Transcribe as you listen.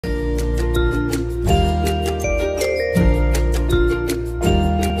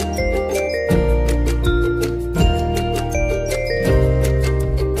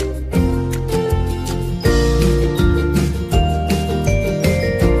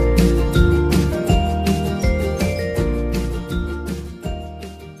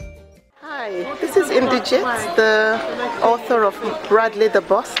Bridget, the author of Bradley the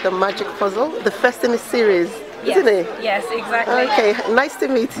Boss, the Magic Puzzle, the first in the series, isn't it? Yes, exactly. Okay, nice to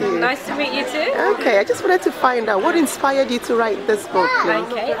meet you. Nice to meet you too. Okay, I just wanted to find out what inspired you to write this book,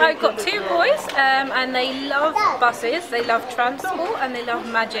 please? Okay, I've got two boys and they love buses, they love transport and they love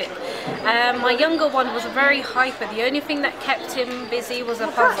magic. My younger one was very hyper. The only thing that kept him busy was a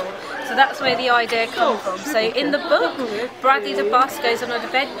puzzle. So that's where the idea comes from. So in the book, Bradley the Bus goes on an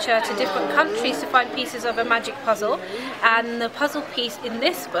adventure to different countries to find pieces of a magic puzzle, and the puzzle piece in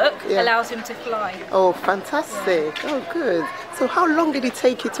this book allows him to fly. Oh, fantastic. Oh, good. So how long did it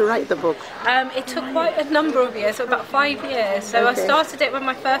take you to write the book? It took quite a number of years, so about 5 years. So I started it when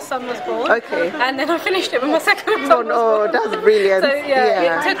my first son was born, and then I finished it when my second son was born. Oh, that's brilliant. So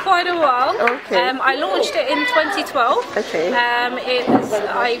yeah, it took quite a while. Okay. I launched it in 2012. Okay.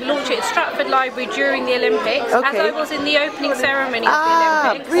 I launched it at Stratford Library during the Olympics. As I was in the opening ceremony of the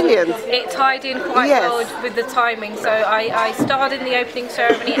Olympics, brilliant. It tied in quite well with the timing. So I starred in the opening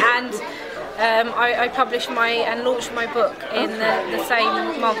ceremony and I published and launched my book in the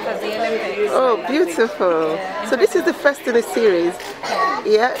same month as the Olympics. Oh, beautiful. Yeah, so this is the first in a series.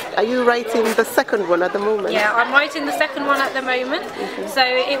 Yeah. Are you writing the second one at the moment? Yeah, I'm writing the second one at the moment. So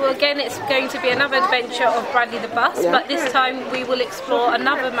it's going to be another adventure of Bradley the Bus, but this time we will explore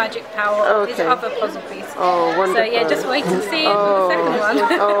another magic power of his other puzzle piece. Oh, wonderful. So yeah, just wait and see the second one.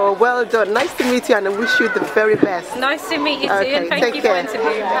 Oh, well done. Nice to meet you, and I wish you the very best. Nice to meet you too, and thank you for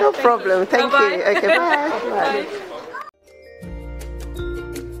interviewing me. No problem. Thank you. Okay, bye. Bye.